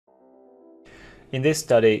In this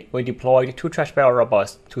study, we deployed 2 trash barrel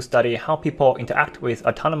robots to study how people interact with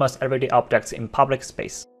autonomous everyday objects in public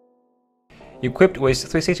space. Equipped with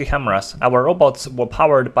 360 cameras, our robots were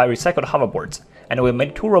powered by recycled hoverboards, and we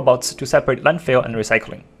made 2 robots to separate landfill and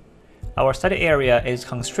recycling. Our study area is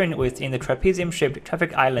constrained within the trapezium-shaped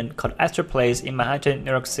traffic island called Astor Place in Manhattan,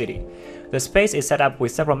 New York City. The space is set up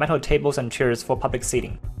with several metal tables and chairs for public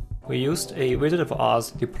seating. We used a Wizard of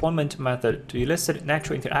Oz deployment method to elicit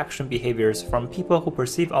natural interaction behaviors from people who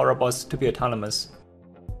perceive our robots to be autonomous.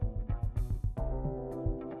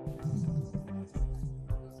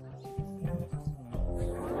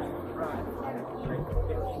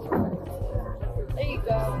 There you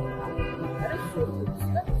go.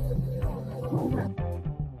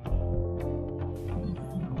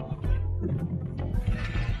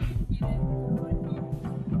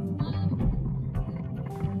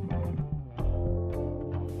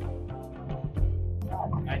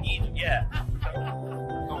 I need, yeah.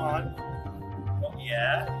 Come on.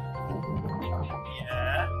 Yeah.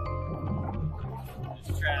 Yeah.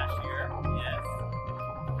 There's trash here. Yes.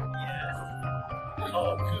 Yes.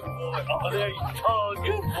 Oh, good boy. Oh, there you go. Oh,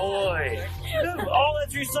 good boy. Good. Oh,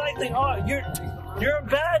 that's recycling. Oh, you're a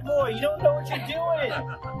bad boy. You don't know what you're doing.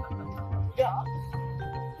 Yeah.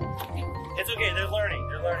 It's okay. They're learning.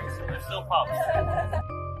 They're learning. So they're still pups.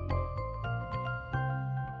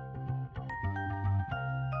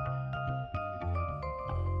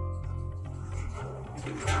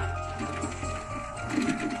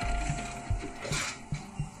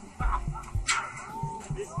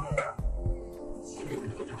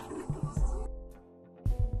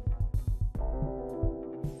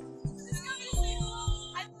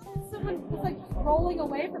 Someone was like rolling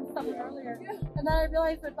away from someone earlier, and then I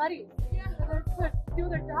realized they're buddies. So they're to do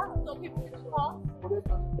their job. So people can call.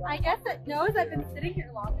 I guess it knows I've been sitting here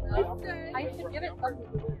long enough. I should give it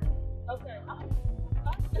something. Okay.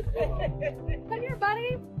 Come here,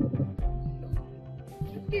 buddy.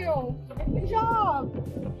 Thank you. Good job.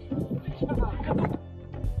 Good job.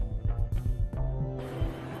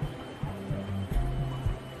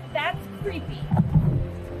 That's creepy.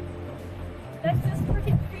 That's just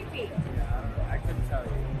freaking creepy. Yeah, I don't know. I couldn't tell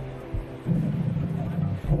you.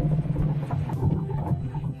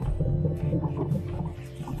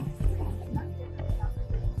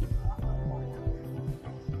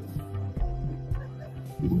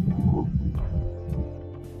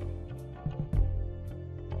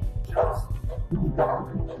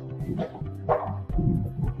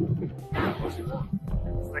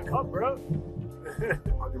 It's the cup, bro.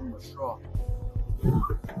 I'll give him a straw.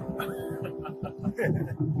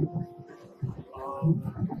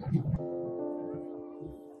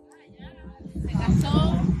 I got so.